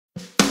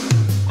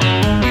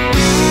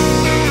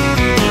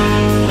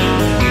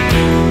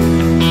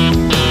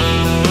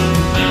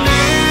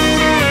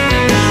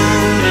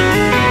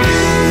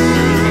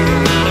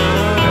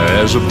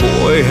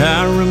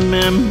I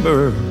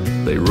remember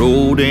they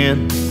rode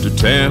into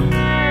town,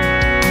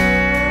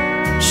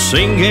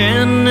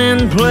 singing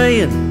and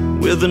playing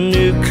with a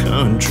new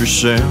country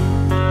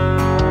sound.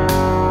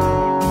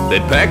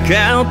 They'd pack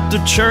out the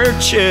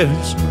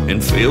churches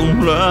and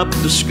fill up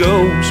the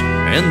skulls,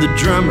 and the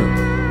drummer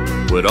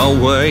would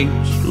always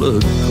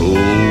look cold.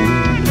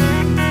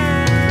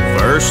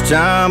 First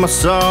time I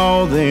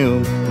saw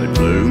them, they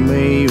blew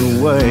me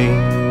away.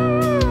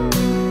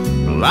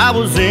 Well, I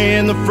was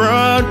in the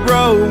front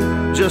row,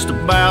 just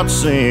about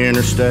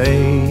center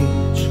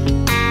stage.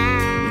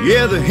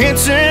 Yeah, the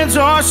Hinsons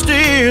are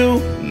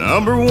still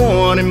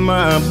 #1 in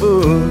my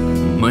book.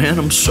 Man,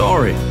 I'm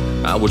sorry,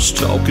 I was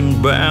talking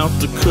about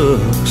the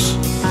cooks.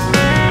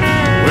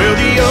 Well,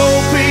 the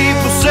old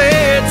people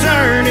said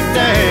turn it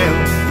down,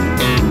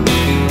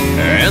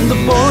 and the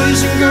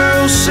boys and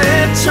girls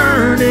said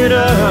turn it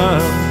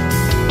up.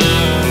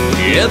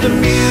 Yeah, the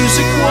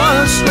music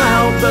was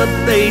loud, but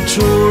they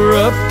tore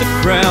up the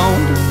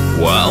crowd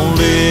while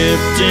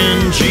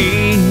lifting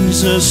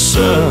Jesus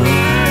up.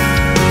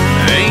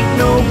 Ain't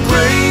no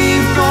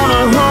grave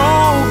gonna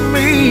hold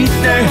me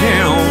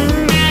down.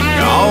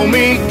 Call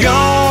me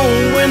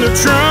gone when the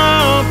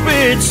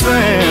trumpets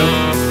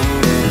sound.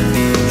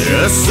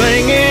 Just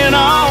singing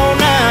all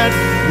night,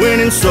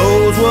 winning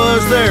souls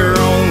was their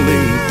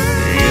only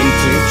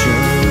intention.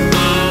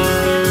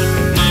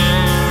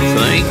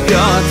 Thank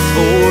God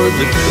for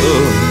the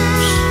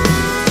cooks,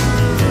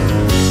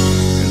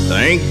 and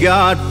thank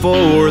God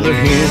for the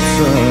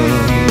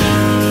Hinsons.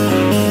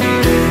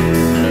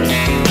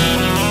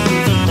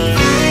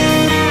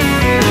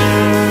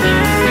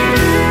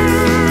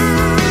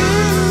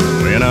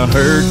 When I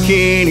heard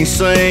Kenny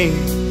sing,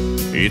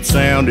 it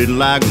sounded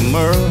like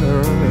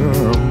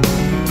Merle,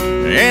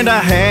 and I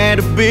had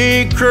a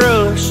big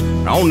crush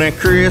on that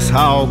Chris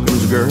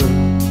Hawkins girl.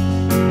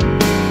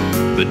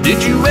 But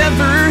did you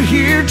ever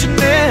hear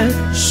Jeanette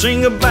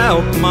sing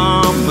about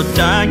Mama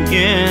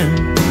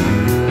dying?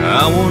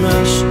 I want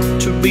us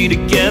to be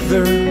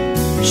together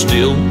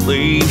still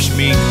leaves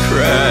me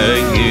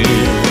crying.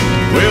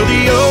 Well,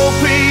 the old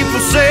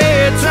people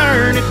said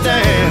turn it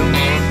down,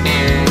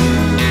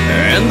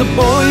 and the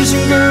boys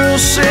and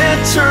girls said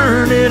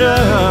turn it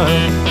up.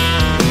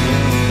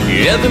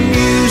 Yeah, the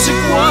music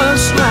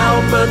was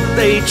loud, but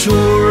they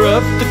tore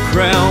up the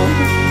crowd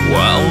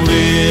while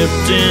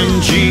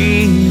lifting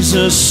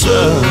Jesus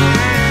up.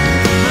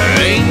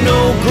 Ain't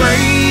no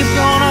grave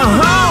gonna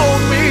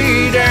hold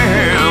me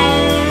down.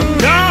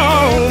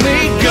 Call me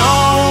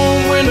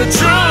gone when the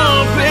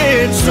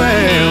trumpets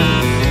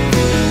sound.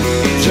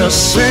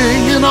 Just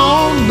singing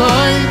all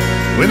night,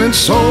 winning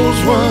souls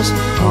was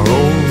our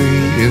only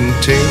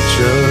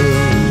intention.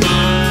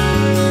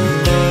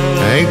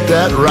 Ain't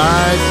that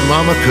right,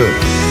 Mama Cook?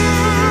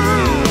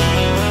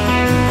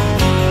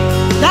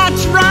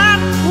 That's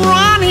right,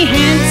 Ronny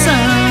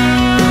Hinson.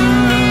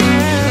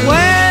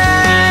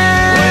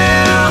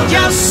 Well,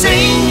 just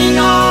singing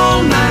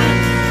all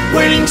night,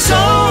 winning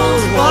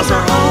souls was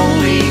our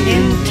only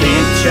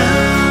intention.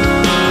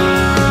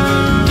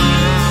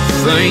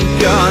 Thank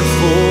God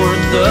for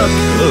the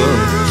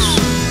cooks,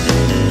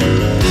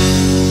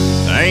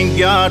 thank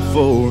God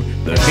for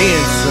the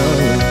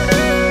Hinsons.